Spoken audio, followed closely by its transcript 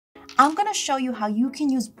I'm gonna show you how you can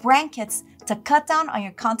use brand kits to cut down on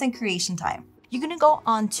your content creation time. You're gonna go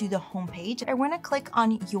onto the homepage and we're gonna click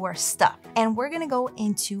on your stuff and we're gonna go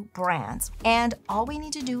into brands. And all we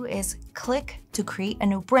need to do is click to create a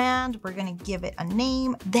new brand. We're gonna give it a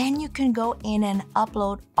name. Then you can go in and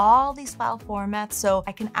upload all these file formats. So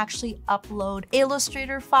I can actually upload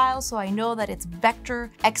Illustrator files so I know that it's vector,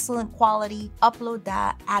 excellent quality. Upload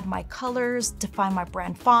that, add my colors, define my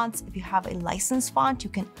brand fonts. If you have a licensed font, you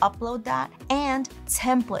can upload that. And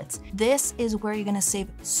templates. This is where you're gonna save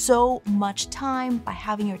so much time by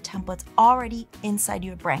having your templates already inside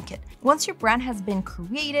your brand kit. Once your brand has been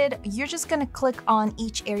created, you're just gonna click on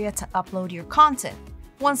each area to upload your content.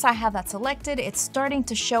 Once I have that selected, it's starting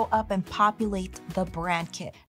to show up and populate the brand kit.